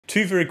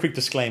Two very quick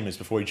disclaimers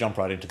before we jump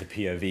right into the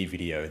POV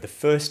video. The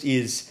first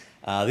is,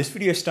 this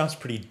video starts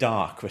pretty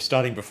dark. We're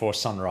starting before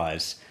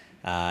sunrise,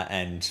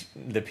 and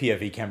the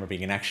POV camera,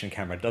 being an action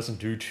camera, doesn't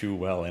do too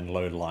well in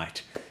low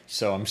light.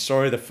 So I'm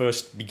sorry the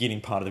first beginning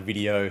part of the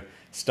video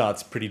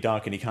starts pretty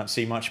dark and you can't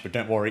see much, but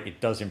don't worry,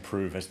 it does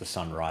improve as the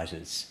sun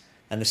rises.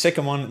 And the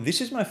second one,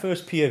 this is my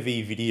first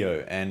POV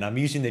video, and I'm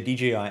using the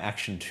DJI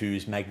Action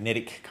 2's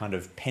magnetic kind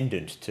of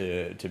pendant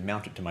to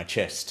mount it to my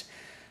chest.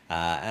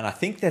 And I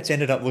think that's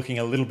ended up looking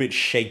a little bit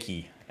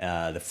shaky.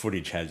 The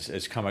footage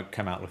has come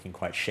out looking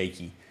quite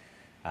shaky.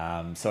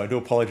 So I do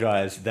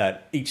apologize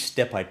that each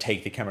step I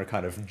take, the camera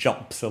kind of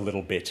jumps a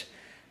little bit.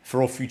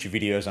 For all future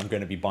videos, I'm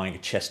going to be buying a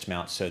chest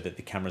mount so that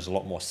the camera's a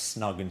lot more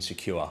snug and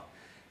secure.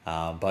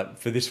 But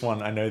for this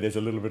one, I know there's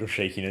a little bit of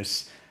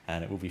shakiness,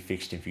 and it will be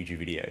fixed in future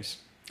videos.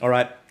 All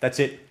right, that's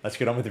it. Let's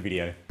get on with the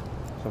video. So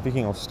I'm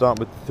thinking I'll start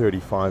with the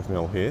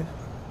 35mm here.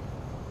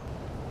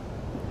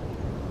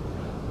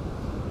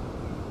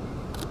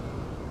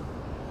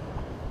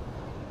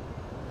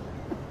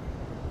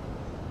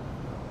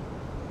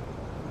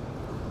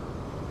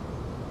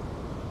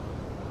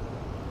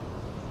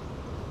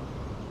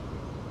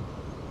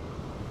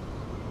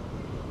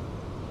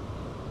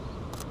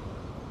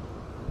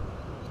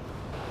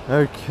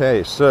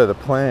 Okay, so the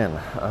plan.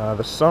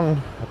 The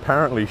sun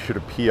apparently should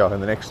appear in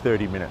the next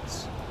 30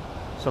 minutes.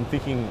 So I'm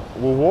thinking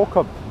we'll walk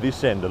up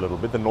this end a little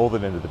bit, the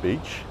northern end of the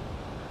beach,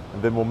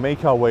 and then we'll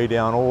make our way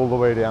down all the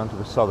way down to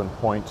the southern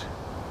point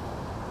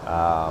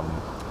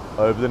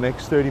over the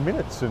next 30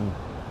 minutes and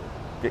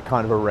get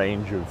kind of a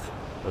range of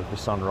the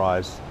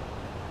sunrise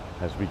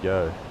as we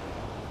go.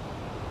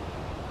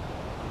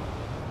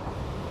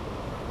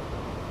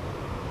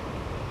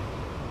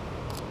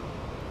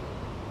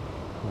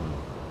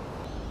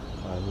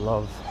 I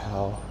love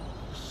how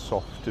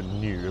soft and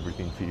new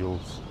everything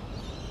feels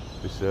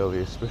this early,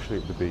 especially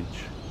at the beach.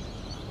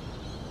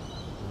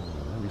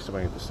 Maybe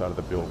something at the side of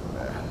the building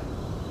there.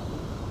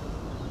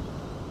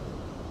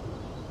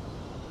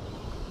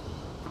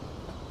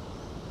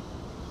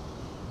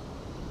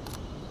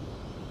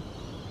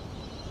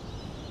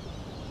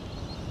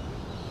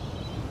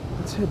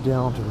 Let's head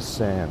down to the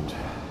sand.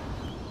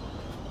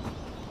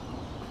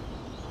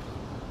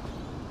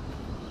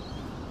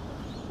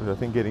 I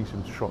think getting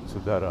some shots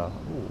of that, ooh,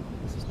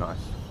 this is nice.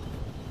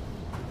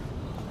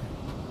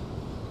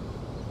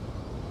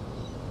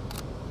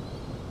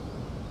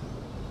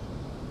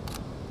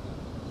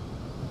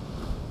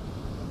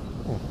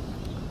 Ooh.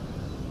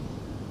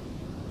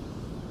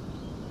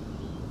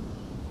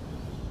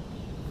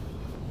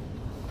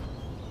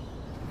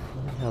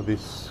 Look how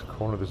this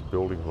corner of this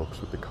building looks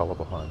with the colour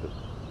behind it.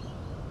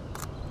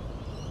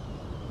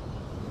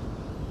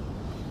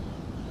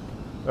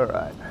 All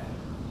right.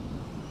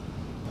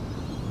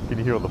 Can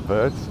you hear all the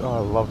birds? Oh, I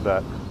love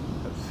that.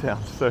 That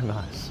sounds so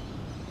nice.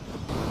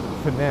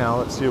 For now,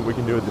 let's see what we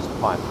can do with this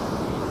pipe.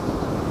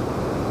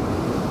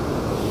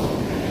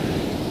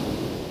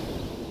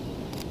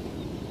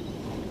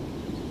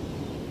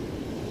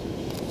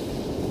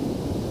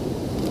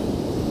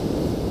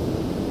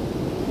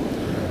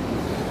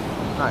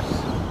 Nice.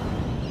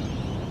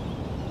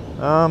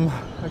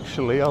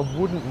 Actually, I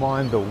wouldn't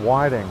mind the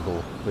wide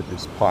angle with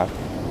this pipe.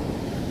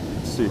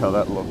 Let's see how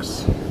that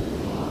looks.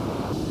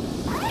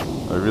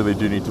 I really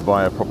do need to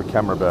buy a proper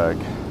camera bag.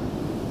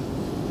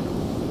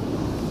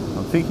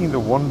 I'm thinking the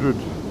 100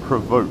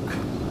 Provoke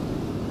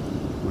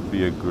would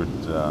be a good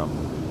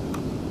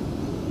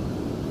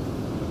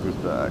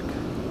bag.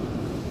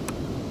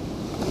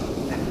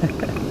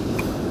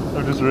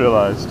 I've just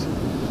realized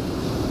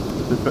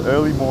that for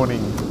early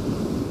morning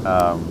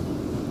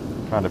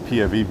kind of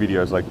POV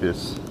videos like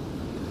this,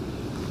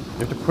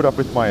 you have to put up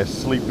with my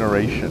asleep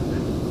narration.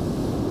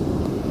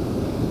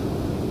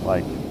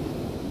 Like,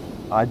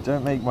 I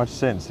don't make much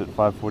sense at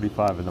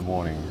 5:45 in the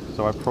morning,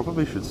 so I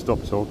probably should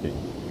stop talking.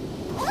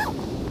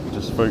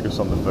 Just focus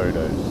on the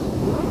photos.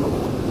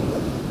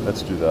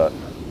 Let's do that.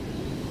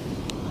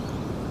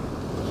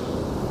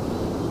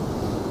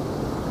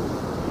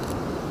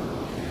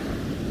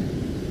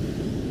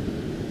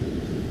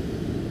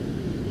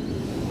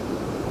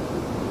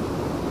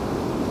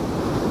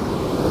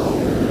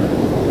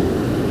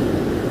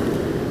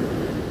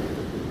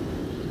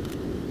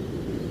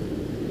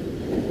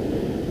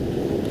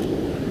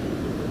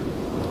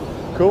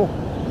 Cool.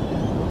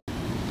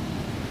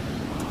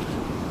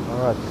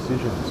 Alright,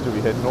 decisions. Do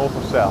we head north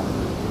or south?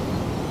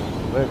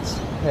 Let's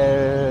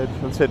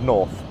head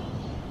north.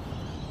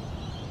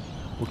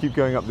 We'll keep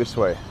going up this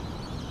way.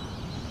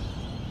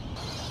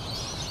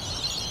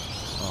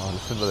 Oh,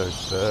 listen to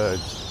those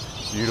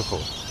birds. Beautiful.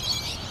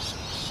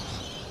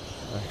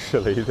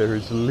 Actually, there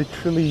is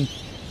literally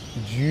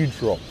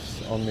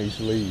dewdrops on these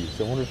leaves.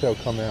 I wonder if they'll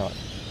come out.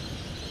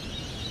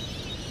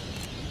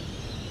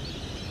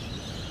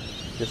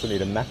 Guess I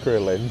need a macro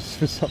lens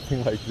for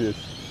something like this.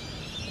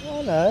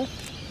 Oh no.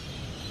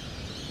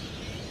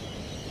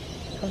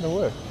 Kind of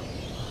work.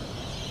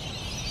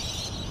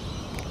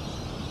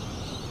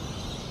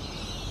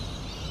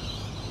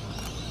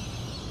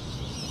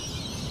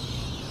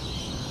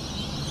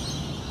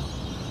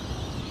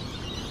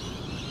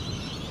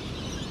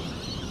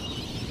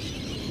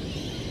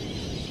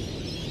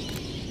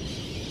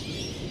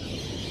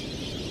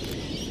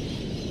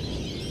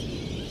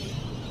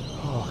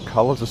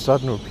 colours are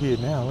starting to appear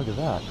now. Look at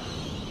that.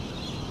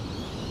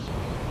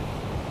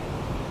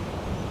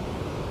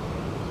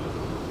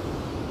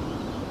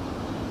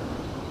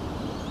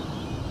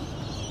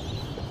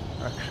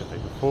 Actually,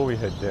 before we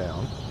head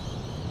down,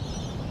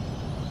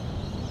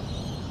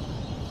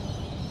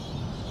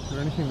 is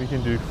there anything we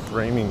can do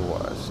framing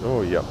wise?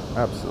 Oh, yep,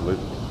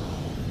 absolutely.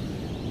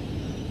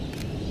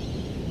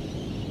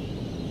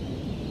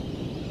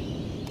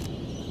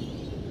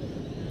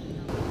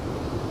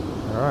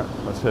 Alright,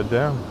 let's head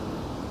down.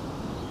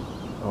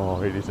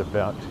 Oh, it is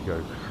about to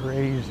go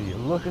crazy.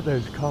 Look at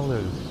those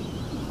colours.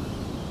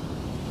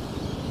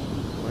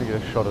 Let me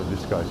get a shot of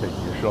this guy taking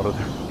a shot of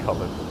the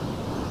colours.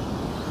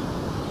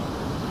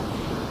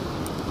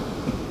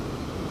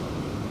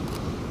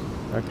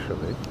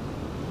 Actually,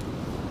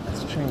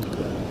 let's change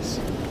that.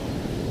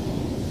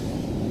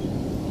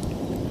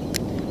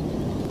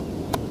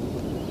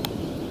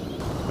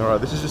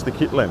 Alright, this is just the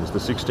kit lens, the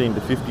 16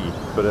 to 50,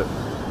 but it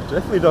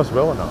definitely does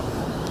well enough.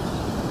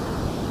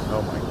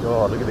 Oh my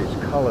god, look at these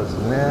colours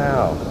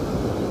now.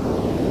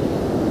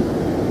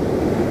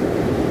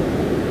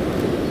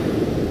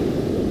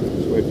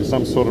 Just wait for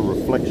some sort of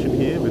reflection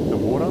here with the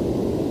water.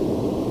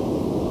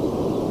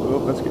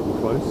 Oh, that's getting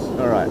close.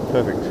 Alright,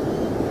 perfect.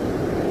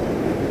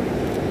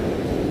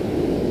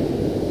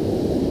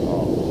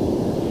 Oh,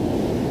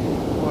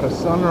 what a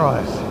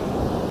sunrise.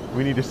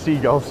 We need a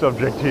seagull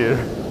subject here.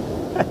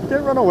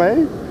 Don't run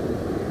away.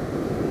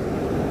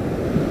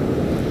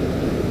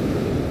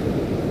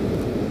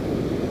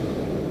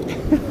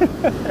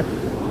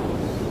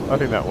 I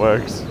think that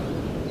works.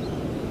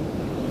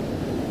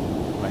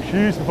 My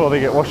shoes before they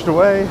get washed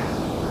away.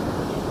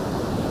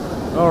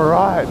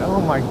 Alright,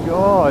 oh my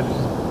god, this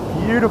is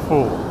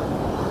beautiful.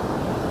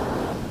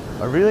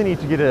 I really need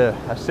to get a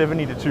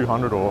 70 to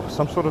 200 or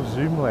some sort of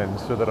zoom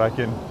lens so that I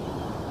can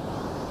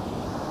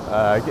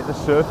get the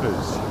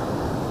surfers.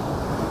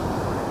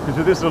 Because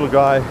with this little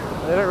guy,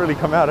 they don't really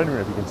come out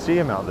anywhere if you can see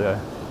them out there.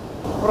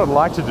 What I'd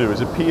like to do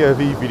is a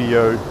POV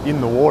video in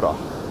the water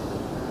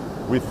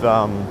with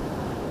an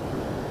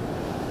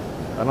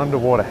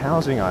underwater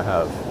housing I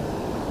have.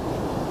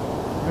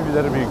 Maybe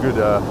that'd be a good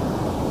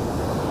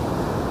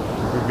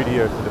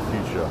video for the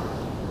future.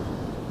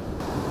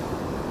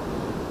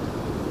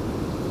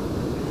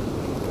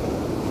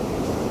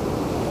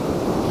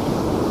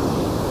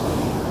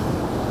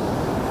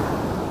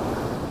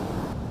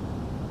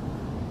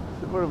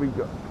 So what have we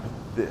got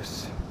with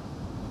this?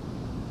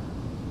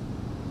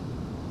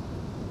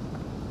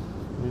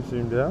 Can you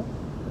zoom down?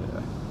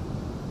 Yeah.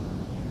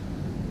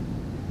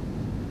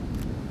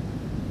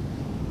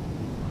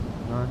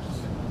 Nice.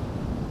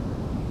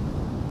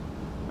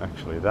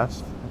 Actually,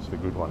 that's the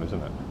good one,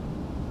 isn't it?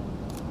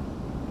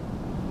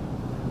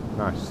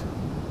 Nice.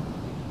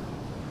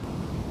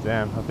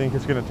 Damn, I think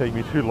it's going to take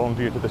me too long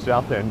to get to the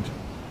south end,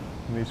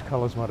 and these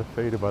colours might have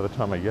faded by the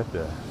time I get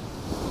there.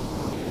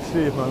 Let's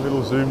see if my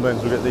little zoom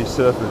lens will get these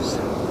surfers,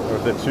 or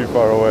if they're too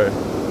far away.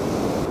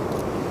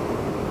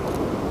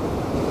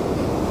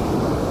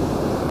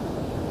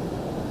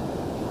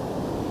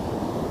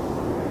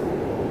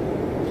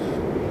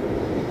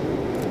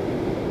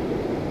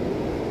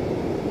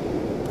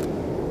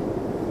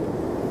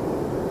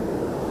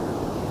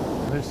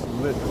 This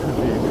lit could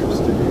be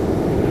interesting.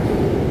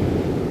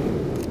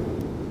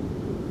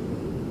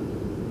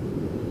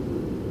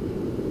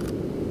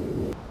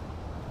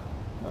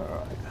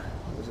 Alright,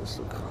 what does this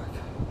look like?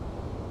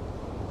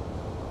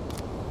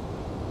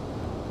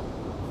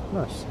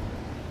 Nice.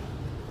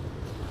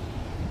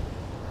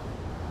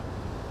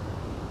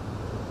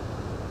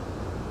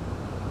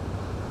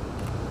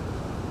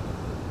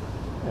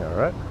 Yeah,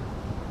 alright.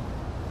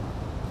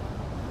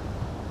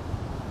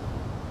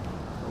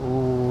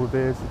 Oh,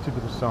 there's the tip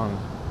of the sun.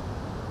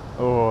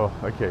 Oh,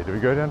 okay, do we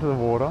go down to the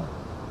water?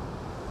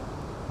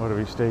 Or do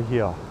we stay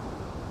here?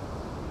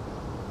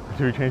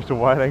 Do we change to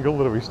wide angle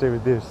or do we stay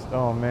with this?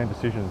 Oh man,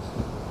 decisions.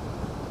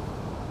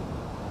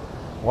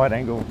 Wide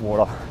angle,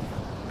 water.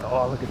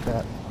 Oh, look at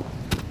that.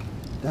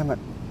 Damn it.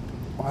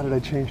 Why did I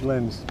change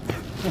lens?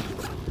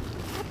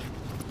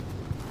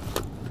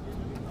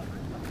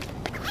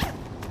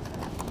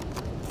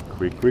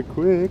 Quick, quick,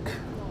 quick.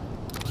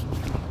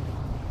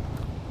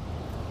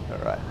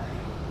 Alright.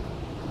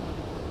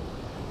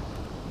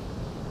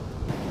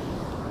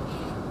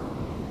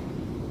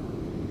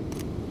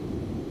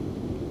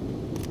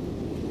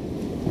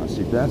 I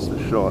see, that's the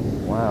shot.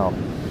 Wow.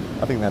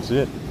 I think that's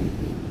it.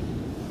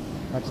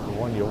 That's the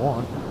one you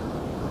want.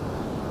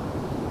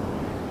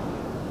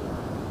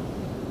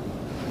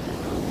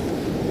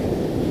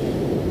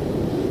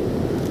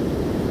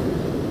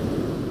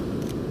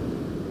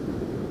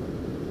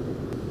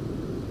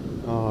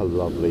 Oh,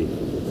 lovely.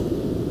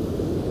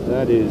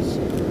 That is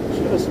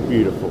just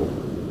beautiful.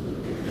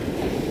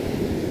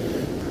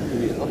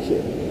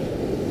 Okay.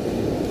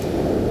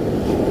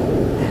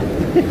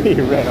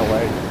 He ran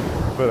away,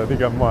 but I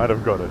think I might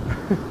have got it.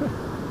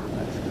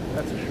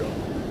 That's a shot.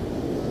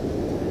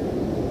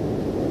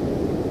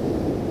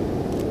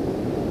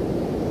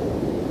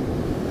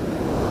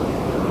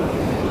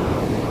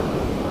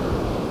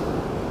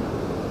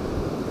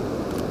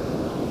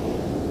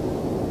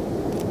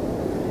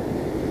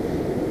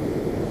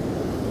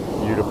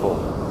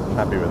 I'm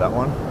happy with that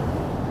one.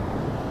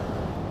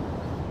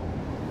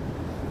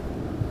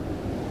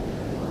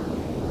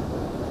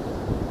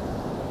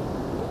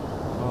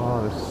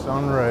 Oh, the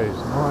sun rays,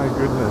 my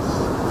goodness.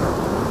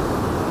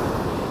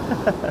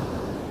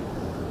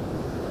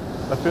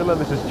 I feel like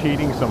this is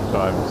cheating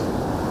sometimes.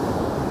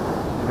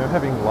 You know,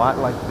 having light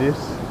like this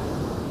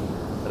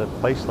at a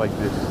place like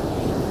this,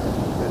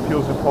 it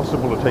feels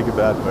impossible to take a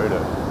bad photo.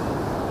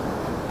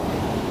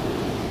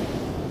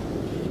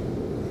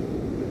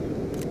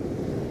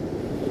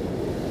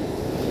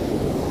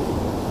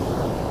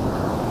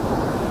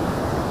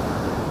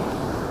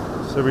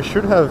 So we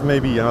should have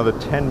maybe another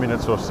 10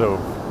 minutes or so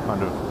of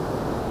kind of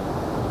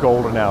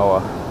golden hour,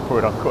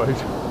 quote unquote.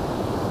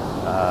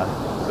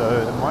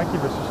 So it might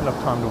give us just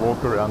enough time to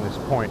walk around this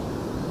point,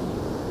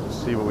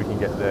 see what we can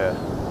get there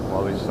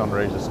while these sun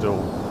rays are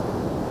still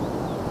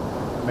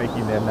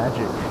making their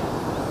magic.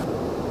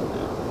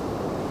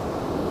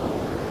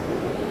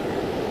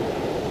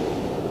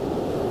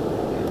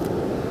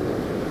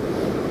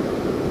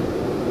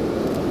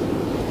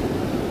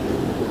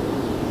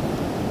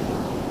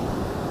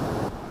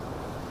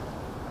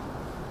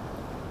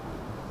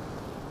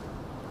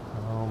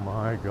 Oh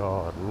my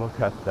God, look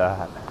at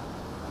that.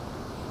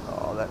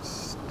 Oh, that's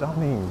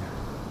stunning.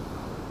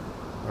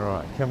 All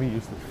right, can we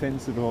use the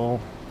fence at all?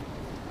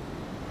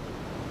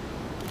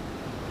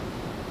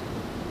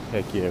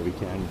 Heck yeah, we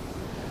can.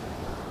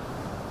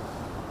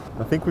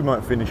 I think we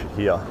might finish it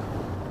here.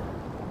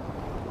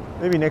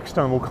 Maybe next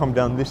time we'll come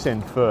down this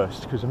end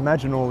first, because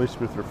imagine all this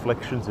with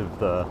reflections of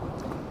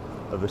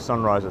the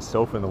sunrise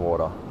itself in the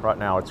water. Right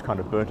now it's kind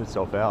of burnt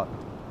itself out.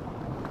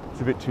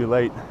 It's a bit too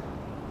late.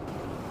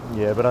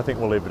 Yeah, but I think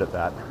we'll leave it at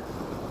that.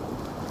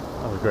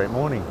 That was a great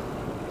morning.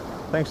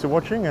 Thanks for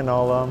watching, and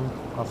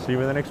I'll see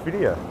you in the next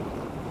video.